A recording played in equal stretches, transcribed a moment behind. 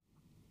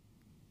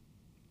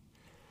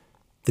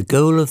The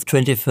goal of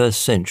 21st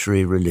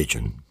century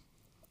religion.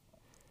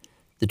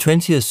 The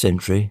 20th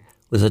century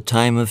was a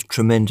time of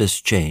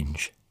tremendous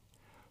change.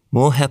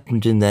 More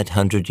happened in that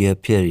 100-year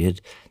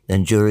period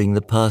than during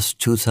the past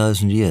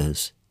 2,000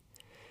 years.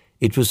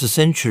 It was a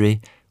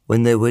century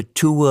when there were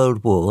 2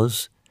 world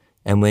wars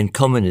and when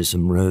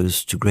communism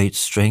rose to great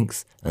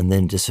strength and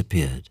then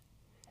disappeared.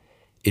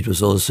 It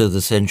was also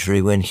the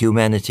century when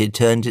humanity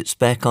turned its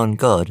back on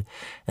God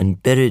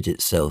and buried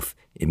itself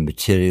in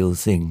material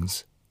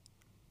things.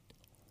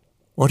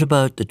 What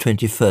about the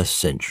 21st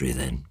century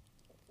then?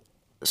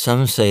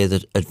 Some say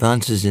that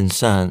advances in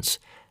science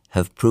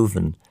have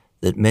proven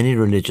that many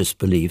religious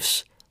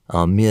beliefs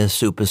are mere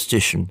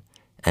superstition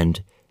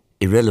and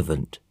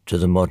irrelevant to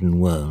the modern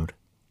world.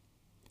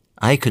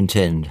 I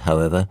contend,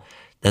 however,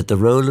 that the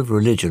role of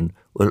religion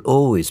will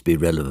always be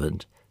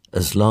relevant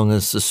as long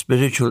as the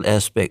spiritual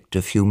aspect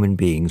of human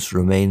beings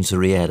remains a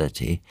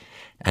reality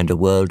and a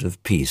world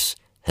of peace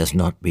has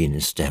not been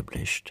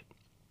established.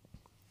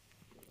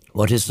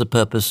 What is the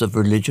purpose of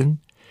religion?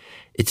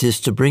 It is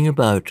to bring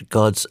about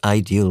God's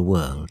ideal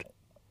world.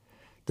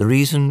 The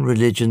reason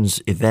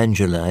religions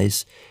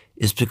evangelize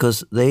is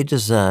because they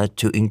desire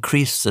to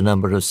increase the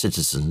number of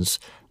citizens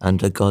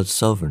under God's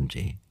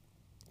sovereignty.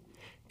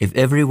 If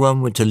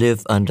everyone were to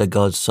live under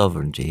God's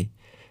sovereignty,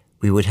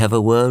 we would have a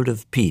world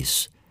of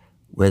peace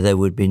where there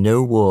would be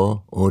no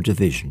war or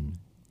division.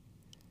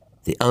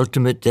 The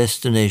ultimate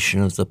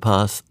destination of the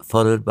path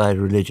followed by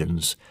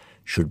religions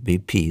should be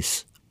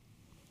peace.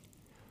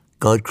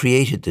 God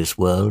created this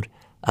world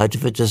out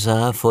of a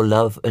desire for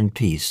love and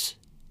peace.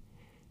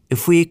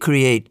 If we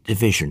create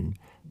division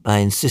by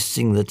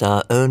insisting that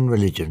our own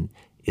religion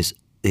is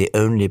the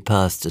only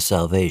path to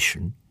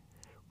salvation,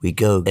 we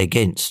go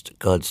against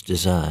God's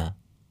desire.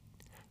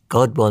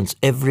 God wants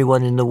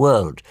everyone in the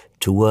world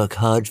to work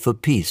hard for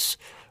peace,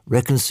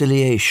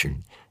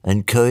 reconciliation,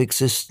 and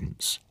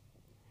coexistence.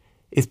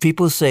 If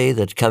people say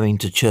that coming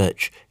to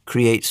church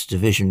creates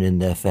division in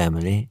their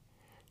family,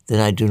 then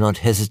I do not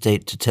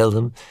hesitate to tell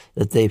them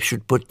that they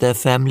should put their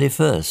family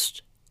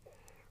first.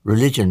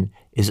 Religion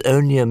is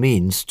only a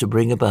means to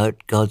bring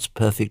about God's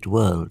perfect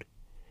world.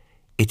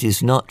 It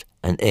is not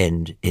an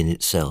end in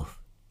itself.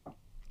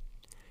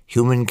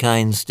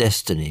 Humankind's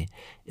destiny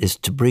is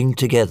to bring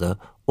together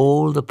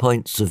all the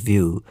points of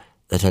view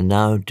that are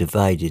now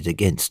divided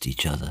against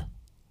each other.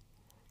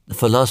 The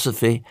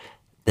philosophy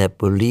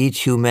that will lead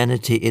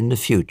humanity in the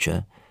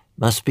future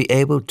must be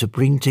able to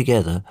bring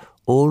together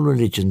all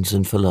religions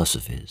and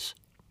philosophies.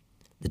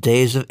 The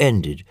days have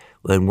ended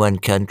when one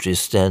country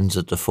stands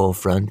at the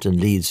forefront and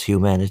leads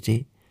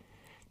humanity.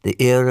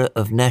 The era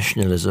of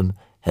nationalism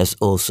has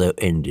also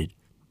ended.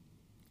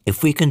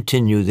 If we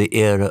continue the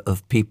era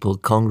of people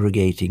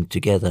congregating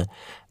together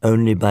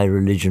only by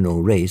religion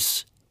or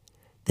race,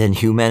 then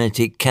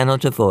humanity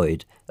cannot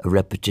avoid a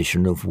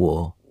repetition of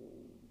war.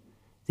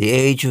 The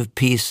age of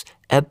peace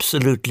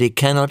absolutely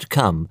cannot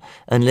come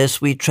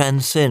unless we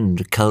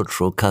transcend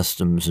cultural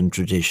customs and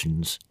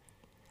traditions.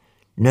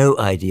 No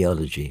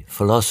ideology,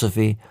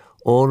 philosophy,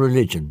 or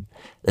religion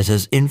that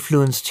has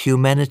influenced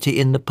humanity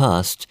in the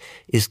past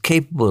is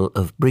capable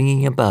of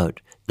bringing about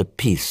the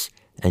peace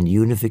and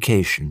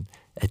unification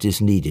that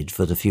is needed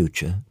for the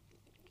future.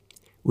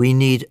 We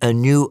need a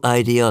new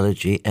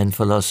ideology and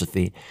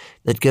philosophy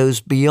that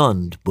goes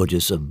beyond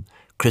Buddhism,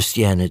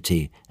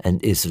 Christianity,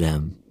 and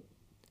Islam.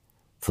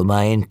 For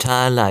my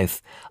entire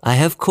life, I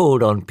have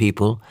called on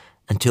people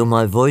until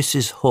my voice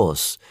is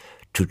hoarse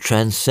to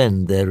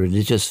transcend their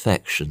religious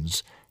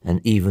factions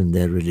and even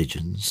their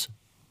religions.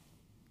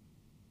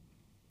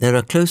 There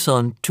are close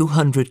on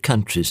 200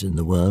 countries in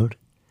the world,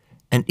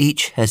 and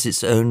each has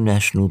its own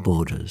national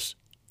borders.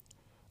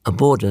 A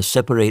border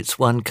separates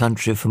one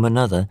country from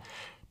another,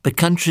 but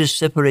countries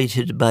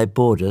separated by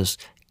borders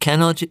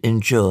cannot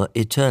endure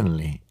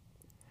eternally.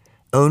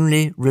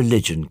 Only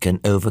religion can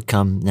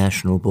overcome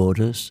national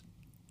borders.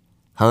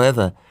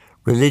 However,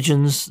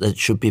 religions that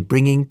should be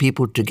bringing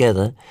people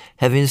together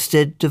have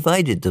instead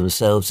divided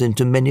themselves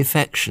into many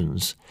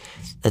factions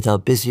that are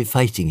busy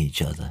fighting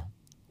each other.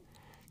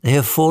 They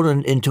have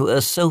fallen into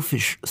a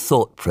selfish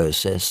thought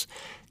process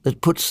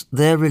that puts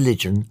their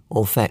religion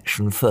or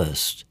faction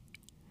first.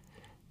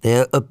 They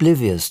are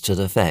oblivious to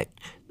the fact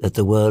that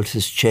the world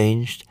has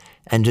changed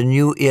and a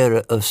new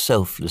era of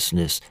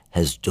selflessness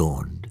has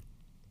dawned.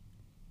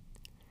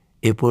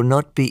 It will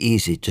not be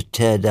easy to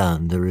tear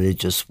down the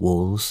religious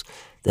walls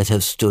that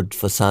have stood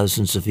for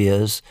thousands of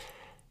years,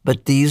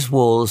 but these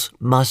walls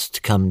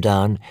must come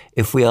down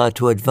if we are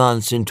to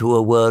advance into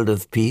a world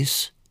of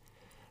peace.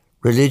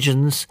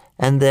 Religions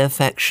and their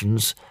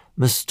factions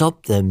must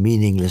stop their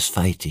meaningless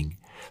fighting,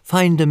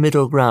 find a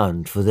middle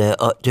ground for their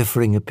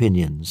differing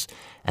opinions,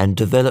 and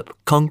develop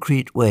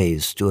concrete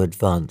ways to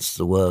advance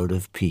the world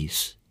of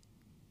peace.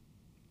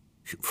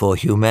 For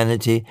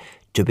humanity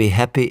to be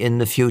happy in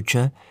the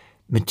future,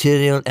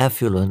 material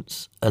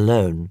affluence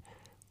alone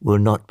will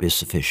not be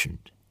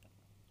sufficient.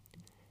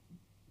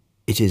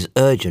 It is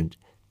urgent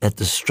that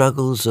the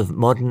struggles of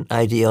modern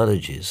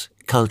ideologies,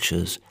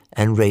 cultures,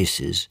 and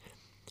races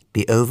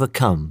be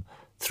overcome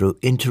through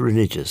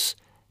interreligious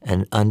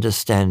and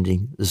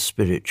understanding the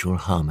spiritual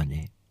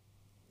harmony.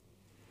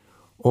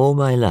 All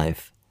my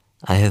life,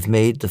 I have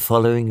made the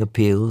following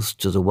appeals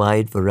to the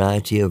wide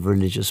variety of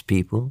religious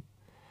people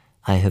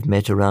I have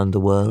met around the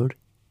world.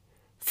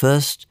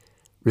 First,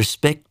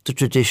 respect the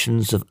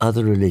traditions of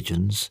other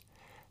religions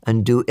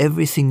and do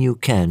everything you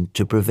can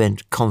to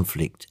prevent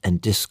conflict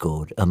and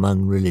discord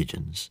among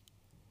religions.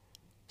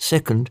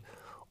 Second,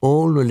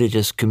 all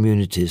religious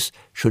communities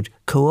should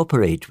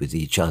cooperate with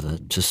each other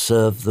to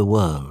serve the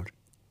world.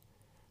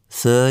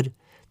 Third,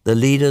 the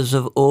leaders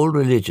of all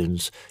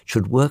religions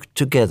should work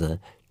together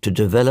to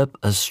develop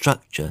a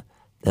structure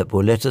that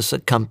will let us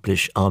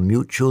accomplish our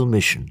mutual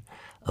mission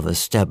of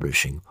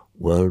establishing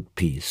world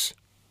peace.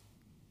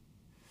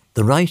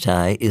 The right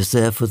eye is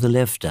there for the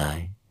left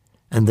eye,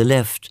 and the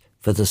left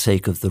for the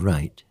sake of the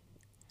right.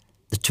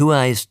 The two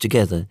eyes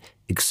together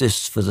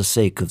exist for the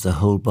sake of the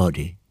whole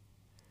body.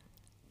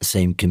 The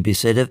same can be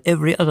said of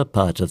every other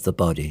part of the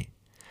body.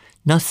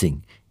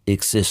 Nothing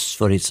exists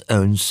for its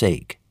own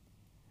sake.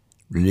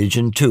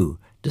 Religion, too,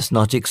 does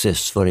not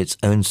exist for its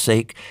own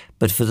sake,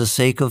 but for the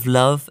sake of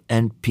love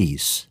and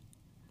peace.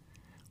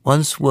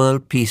 Once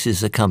world peace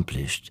is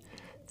accomplished,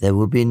 there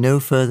will be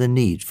no further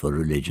need for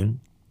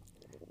religion.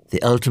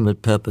 The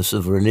ultimate purpose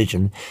of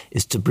religion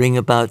is to bring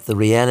about the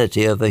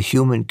reality of a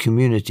human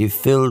community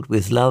filled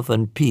with love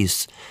and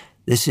peace.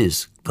 This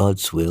is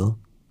God's will.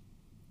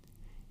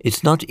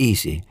 It's not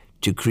easy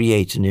to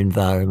create an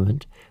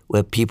environment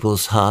where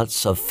people's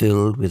hearts are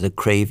filled with a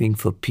craving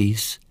for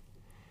peace.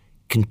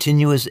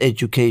 Continuous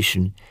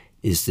education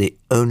is the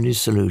only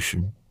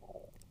solution.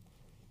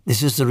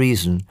 This is the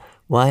reason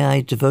why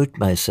I devote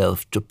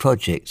myself to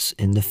projects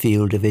in the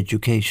field of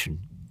education.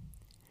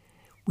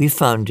 We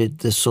founded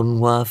the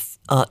Sunhwa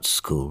Art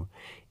School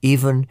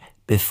even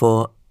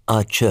before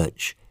our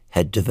church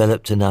had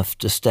developed enough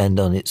to stand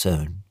on its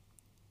own.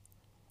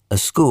 A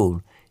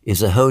school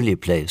is a holy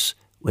place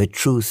where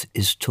truth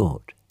is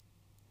taught.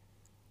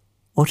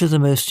 What are the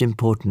most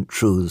important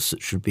truths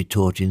that should be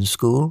taught in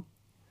school?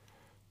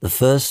 The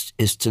first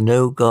is to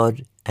know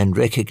God and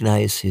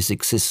recognize His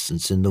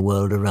existence in the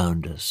world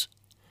around us.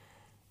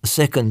 The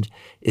second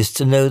is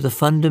to know the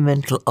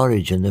fundamental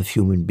origin of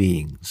human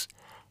beings,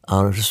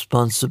 our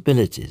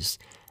responsibilities,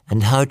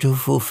 and how to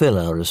fulfill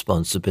our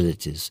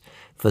responsibilities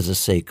for the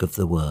sake of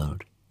the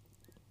world.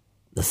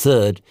 The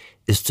third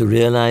is to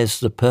realize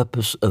the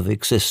purpose of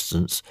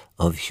existence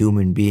of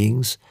human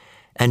beings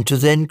and to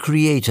then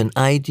create an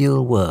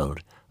ideal world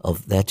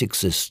of that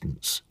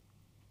existence.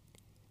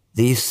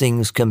 These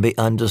things can be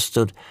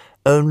understood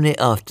only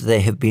after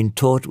they have been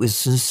taught with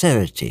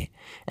sincerity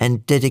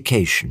and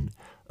dedication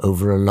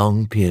over a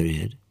long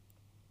period.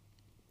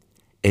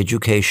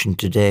 Education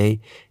today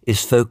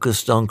is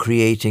focused on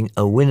creating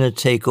a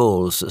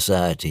winner-take-all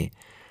society,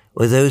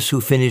 where those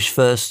who finish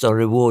first are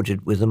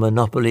rewarded with a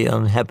monopoly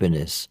on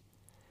happiness.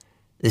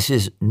 This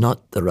is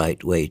not the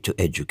right way to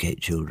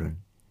educate children.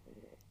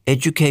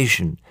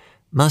 Education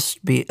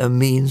must be a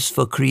means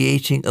for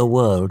creating a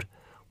world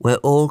where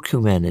all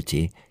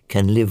humanity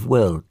can live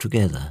well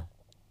together.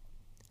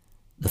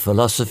 The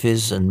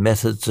philosophies and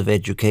methods of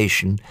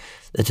education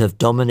that have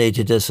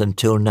dominated us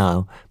until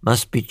now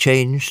must be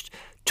changed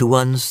to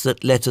ones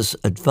that let us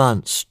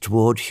advance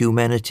toward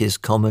humanity's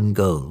common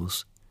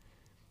goals.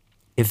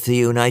 If the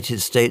United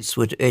States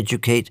were to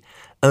educate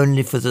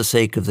only for the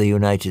sake of the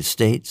United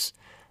States,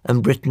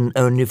 and Britain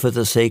only for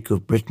the sake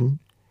of Britain,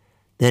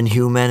 then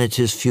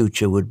humanity's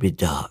future would be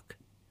dark.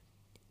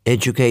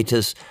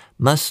 Educators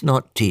must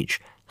not teach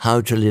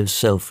how to live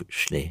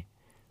selfishly,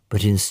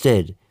 but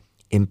instead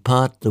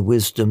impart the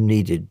wisdom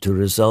needed to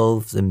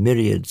resolve the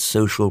myriad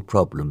social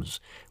problems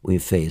we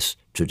face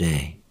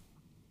today.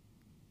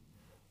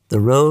 The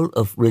role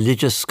of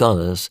religious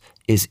scholars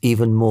is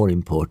even more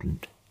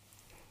important.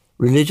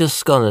 Religious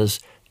scholars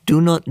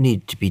do not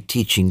need to be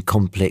teaching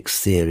complex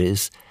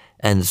theories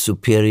and the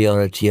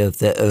superiority of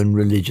their own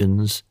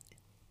religions.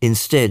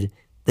 Instead,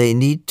 they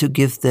need to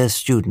give their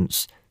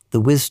students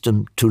the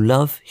wisdom to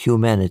love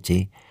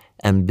humanity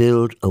and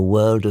build a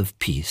world of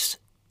peace.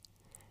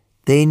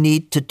 They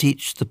need to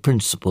teach the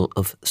principle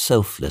of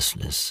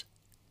selflessness.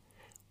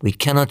 We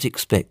cannot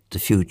expect the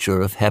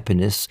future of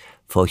happiness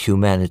for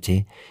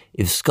humanity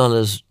if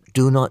scholars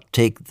do not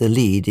take the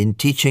lead in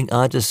teaching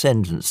our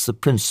descendants the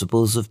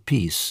principles of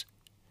peace.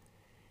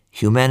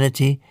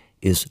 Humanity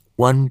is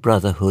one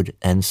brotherhood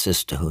and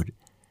sisterhood,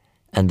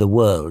 and the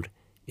world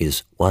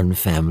is one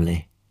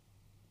family.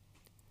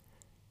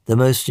 The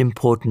most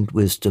important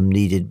wisdom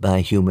needed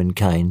by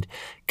humankind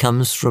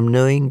comes from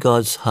knowing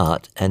God's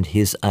heart and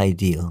His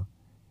ideal.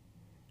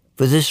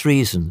 For this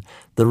reason,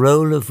 the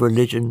role of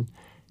religion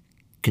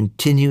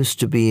continues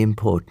to be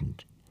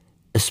important,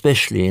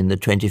 especially in the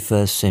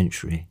 21st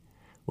century,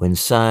 when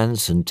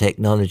science and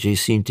technology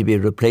seem to be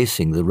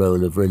replacing the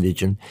role of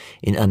religion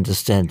in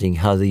understanding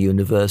how the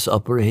universe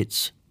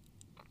operates.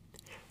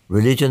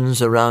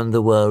 Religions around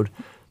the world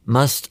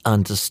must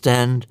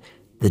understand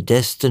the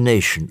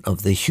destination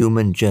of the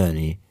human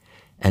journey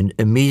and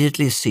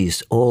immediately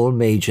cease all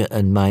major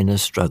and minor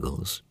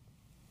struggles.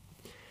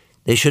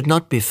 They should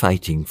not be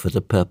fighting for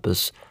the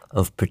purpose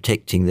of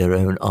protecting their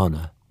own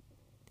honor.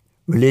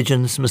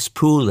 Religions must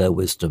pool their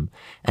wisdom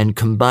and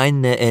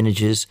combine their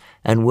energies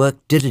and work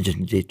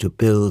diligently to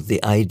build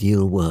the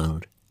ideal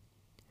world.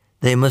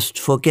 They must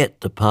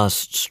forget the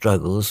past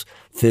struggles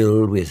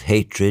filled with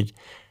hatred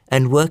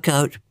and work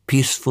out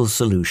peaceful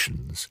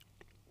solutions.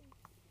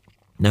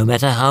 No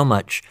matter how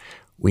much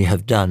we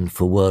have done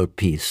for world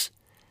peace,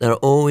 there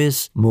are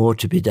always more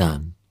to be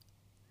done.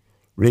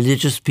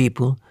 Religious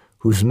people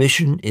whose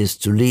mission is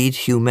to lead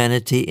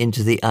humanity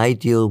into the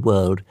ideal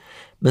world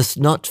must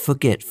not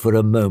forget for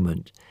a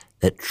moment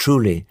that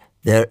truly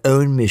their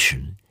own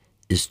mission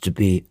is to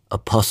be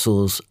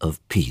apostles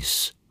of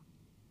peace.